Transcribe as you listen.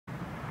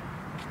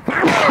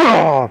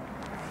Oh,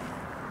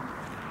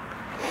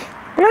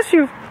 bless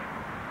you.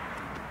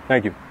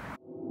 Thank you.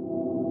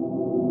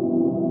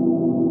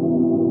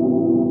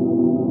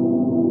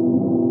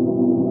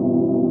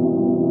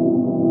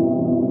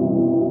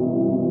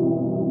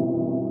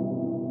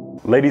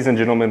 Ladies and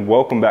gentlemen,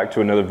 welcome back to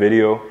another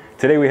video.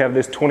 Today we have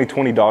this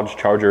 2020 Dodge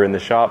Charger in the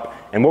shop,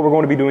 and what we're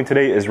going to be doing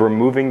today is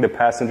removing the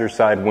passenger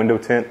side window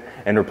tint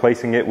and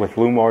replacing it with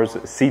Lumar's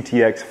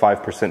CTX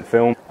 5%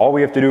 film. All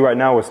we have to do right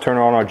now is turn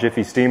on our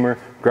Jiffy Steamer,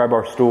 grab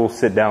our stool,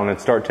 sit down, and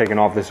start taking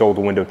off this old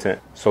window tint.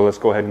 So let's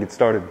go ahead and get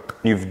started.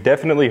 You've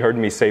definitely heard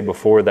me say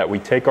before that we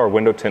take our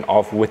window tint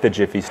off with the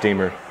Jiffy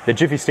Steamer. The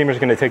Jiffy Steamer is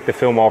going to take the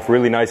film off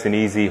really nice and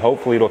easy.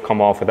 Hopefully it'll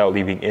come off without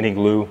leaving any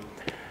glue.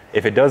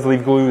 If it does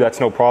leave glue,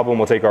 that's no problem.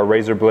 We'll take our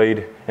razor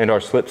blade and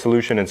our slip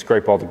solution and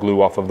scrape all the glue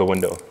off of the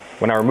window.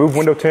 When I remove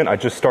window tint, I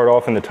just start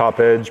off in the top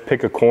edge,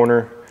 pick a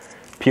corner,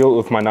 peel it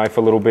with my knife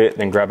a little bit,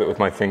 then grab it with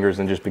my fingers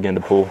and just begin to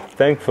pull.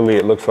 Thankfully,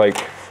 it looks like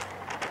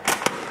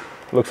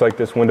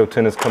this window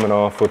tint is coming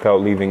off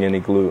without leaving any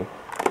glue,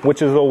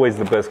 which is always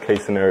the best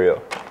case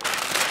scenario.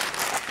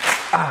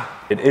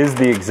 It is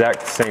the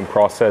exact same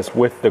process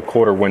with the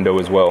quarter window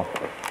as well.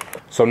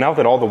 So now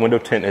that all the window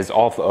tint is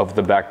off of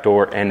the back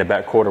door and the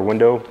back quarter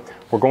window,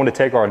 we're going to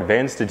take our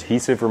advanced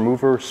adhesive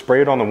remover,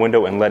 spray it on the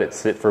window, and let it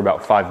sit for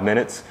about 5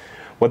 minutes.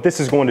 What this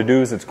is going to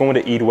do is it's going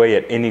to eat away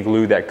at any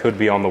glue that could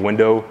be on the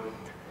window.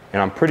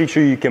 And I'm pretty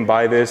sure you can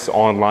buy this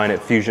online at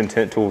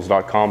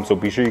fusiontinttools.com, so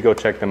be sure you go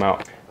check them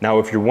out. Now,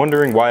 if you're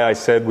wondering why I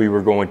said we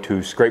were going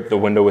to scrape the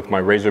window with my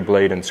razor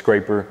blade and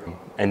scraper,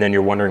 and then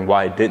you're wondering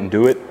why I didn't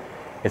do it,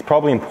 it's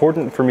probably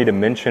important for me to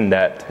mention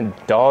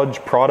that Dodge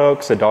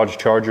products, a Dodge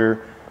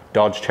Charger,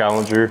 Dodge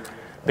Challenger,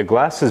 the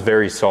glass is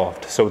very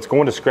soft, so it's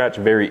going to scratch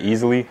very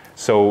easily.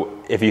 So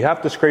if you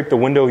have to scrape the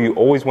window, you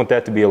always want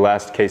that to be a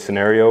last case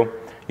scenario.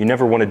 You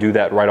never want to do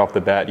that right off the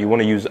bat. You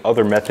want to use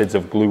other methods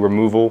of glue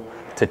removal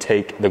to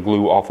take the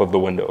glue off of the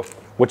window,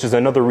 which is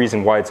another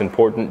reason why it's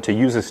important to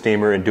use a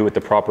steamer and do it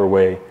the proper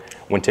way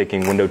when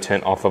taking window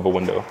tint off of a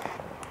window.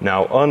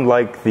 Now,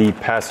 unlike the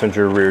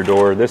passenger rear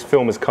door, this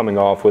film is coming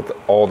off with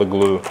all the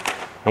glue.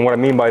 And what I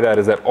mean by that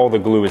is that all the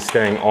glue is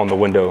staying on the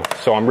window.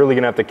 So I'm really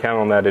gonna have to count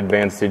on that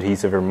advanced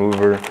adhesive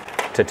remover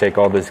to take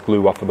all this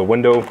glue off of the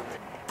window.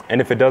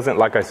 And if it doesn't,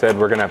 like I said,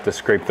 we're gonna have to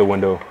scrape the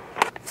window.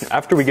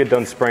 After we get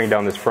done spraying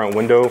down this front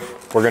window,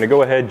 we're gonna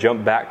go ahead,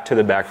 jump back to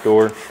the back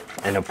door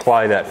and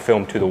apply that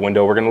film to the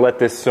window. We're gonna let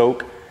this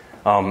soak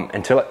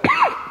until it,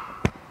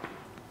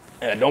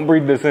 yeah, don't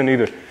breathe this in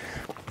either.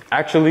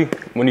 Actually,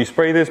 when you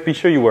spray this, be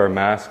sure you wear a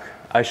mask.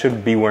 I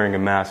should be wearing a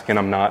mask and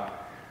I'm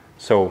not.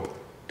 So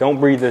don't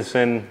breathe this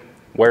in,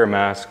 wear a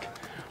mask.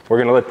 We're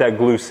gonna let that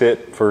glue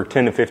sit for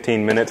 10 to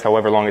 15 minutes,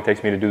 however long it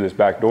takes me to do this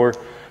back door.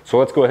 So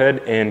let's go ahead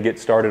and get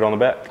started on the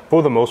back.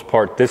 For the most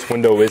part, this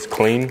window is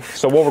clean.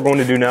 So what we're going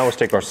to do now is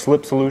take our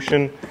slip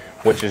solution,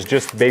 which is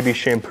just baby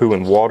shampoo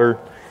and water.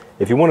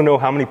 If you wanna know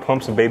how many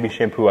pumps of baby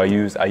shampoo I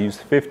use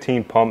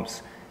 15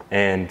 pumps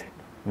and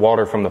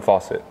water from the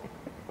faucet.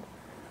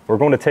 We're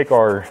going to take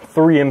our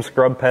 3M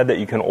scrub pad that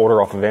you can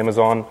order off of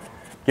Amazon.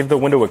 Give the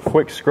window a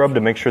quick scrub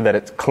to make sure that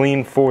it's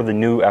clean for the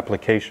new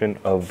application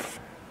of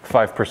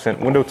 5%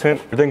 window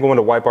tint. We're then going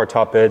to wipe our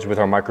top edge with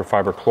our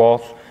microfiber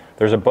cloth.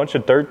 There's a bunch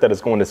of dirt that is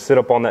going to sit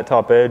up on that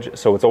top edge,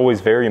 so it's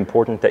always very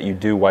important that you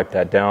do wipe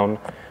that down.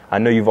 I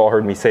know you've all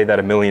heard me say that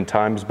a million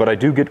times, but I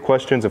do get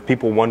questions of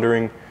people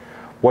wondering,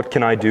 what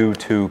can I do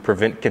to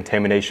prevent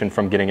contamination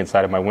from getting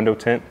inside of my window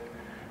tint?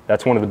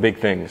 That's one of the big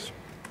things.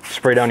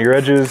 Spray down your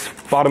edges,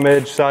 bottom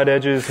edge, side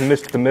edges,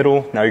 mist the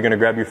middle. Now you're gonna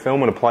grab your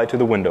film and apply it to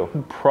the window.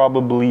 It'd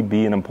probably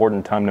be an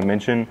important time to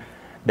mention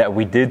that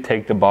we did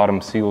take the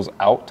bottom seals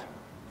out,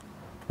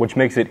 which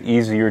makes it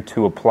easier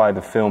to apply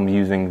the film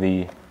using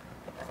the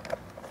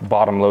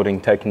bottom loading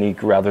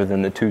technique rather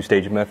than the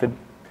two-stage method.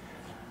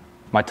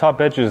 My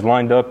top edge is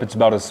lined up. It's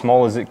about as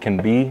small as it can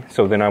be.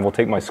 So then I will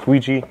take my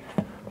squeegee,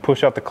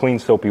 push out the clean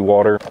soapy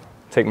water,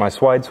 take my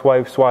swipe,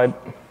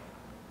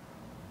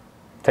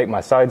 take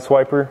my side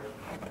swiper,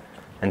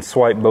 and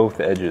swipe both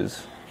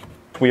edges.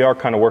 We are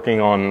kind of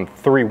working on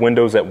 3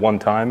 windows at one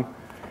time.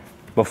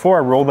 Before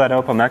I roll that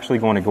up, I'm actually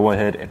going to go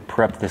ahead and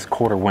prep this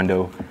quarter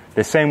window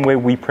the same way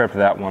we prepped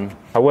that one.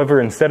 However,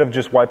 instead of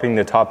just wiping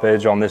the top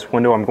edge on this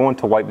window, I'm going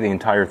to wipe the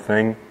entire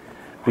thing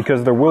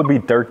because there will be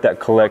dirt that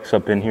collects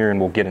up in here and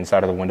will get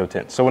inside of the window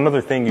tint. So another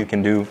thing you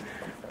can do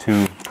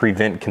to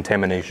prevent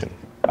contamination.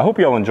 I hope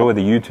y'all enjoy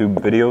the YouTube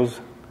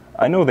videos.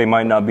 I know they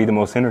might not be the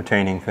most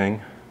entertaining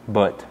thing,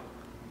 but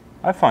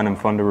I find them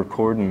fun to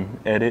record and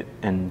edit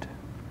and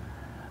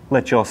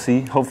let y'all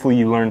see. Hopefully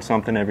you learn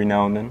something every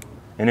now and then.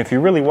 And if you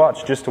really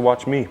watch just to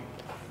watch me,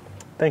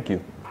 thank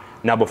you.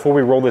 Now before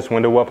we roll this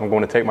window up, I'm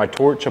going to take my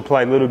torch,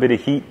 apply a little bit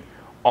of heat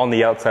on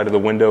the outside of the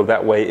window.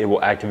 That way it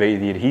will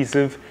activate the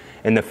adhesive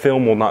and the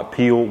film will not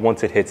peel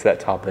once it hits that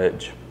top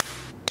edge.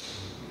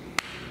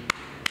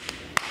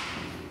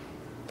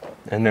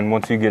 And then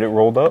once you get it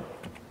rolled up,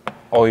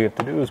 all you have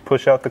to do is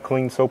push out the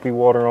clean soapy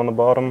water on the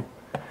bottom,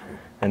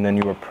 and then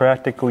you are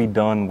practically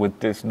done with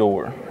this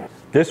door.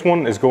 This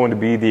one is going to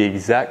be the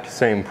exact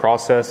same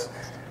process.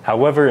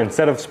 However,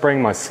 instead of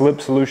spraying my slip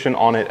solution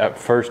on it at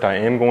first, I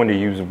am going to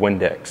use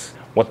Windex.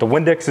 What the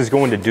Windex is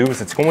going to do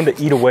is it's going to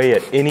eat away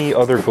at any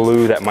other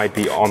glue that might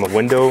be on the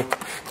window.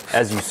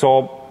 As you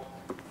saw,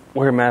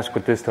 wear a mask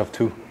with this stuff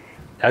too.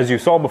 As you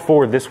saw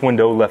before, this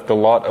window left a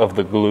lot of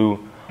the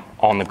glue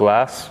on the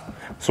glass.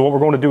 So what we're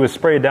going to do is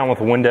spray it down with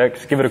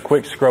Windex, give it a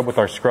quick scrub with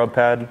our scrub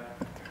pad,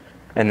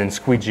 and then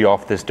squeegee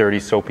off this dirty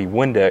soapy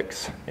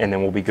Windex, and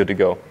then we'll be good to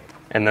go.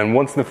 And then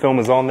once the film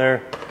is on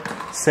there,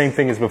 same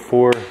thing as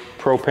before,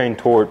 propane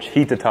torch,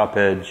 heat the top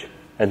edge,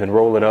 and then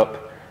roll it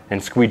up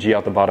and squeegee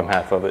out the bottom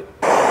half of it.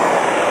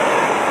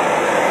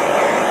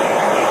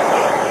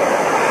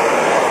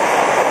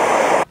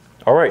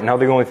 All right, now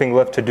the only thing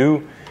left to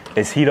do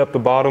is heat up the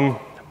bottom,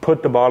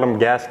 put the bottom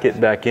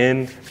gasket back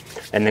in,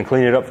 and then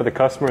clean it up for the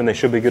customer, and they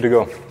should be good to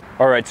go.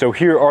 All right, so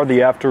here are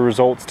the after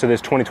results to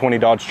this 2020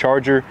 Dodge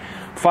Charger.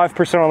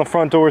 5% on the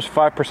front doors,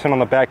 5% on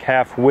the back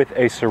half with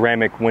a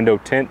ceramic window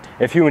tint.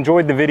 If you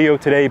enjoyed the video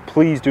today,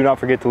 please do not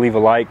forget to leave a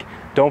like.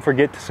 Don't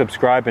forget to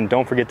subscribe, and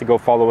don't forget to go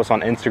follow us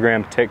on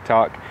Instagram,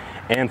 TikTok,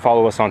 and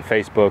follow us on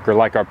Facebook, or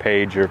like our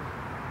page, or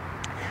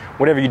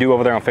whatever you do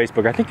over there on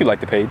Facebook. I think you like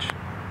the page.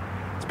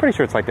 It's pretty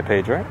sure it's like the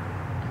page, right?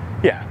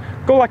 Yeah,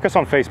 go like us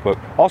on Facebook.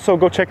 Also,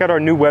 go check out our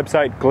new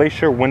website,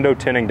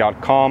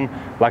 glacierwindowtinting.com.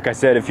 Like I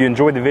said, if you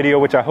enjoyed the video,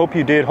 which I hope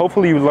you did,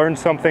 hopefully you learned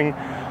something.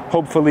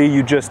 Hopefully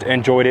you just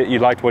enjoyed it, you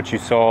liked what you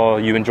saw,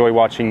 you enjoy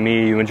watching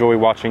me, you enjoy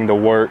watching the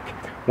work.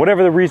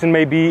 Whatever the reason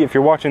may be, if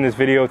you're watching this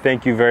video,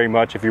 thank you very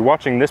much. If you're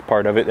watching this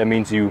part of it, that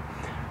means you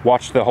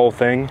watched the whole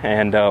thing,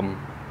 and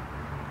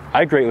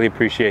I greatly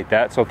appreciate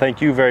that. So thank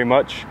you very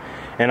much,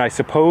 and I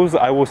suppose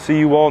I will see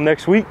you all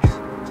next week.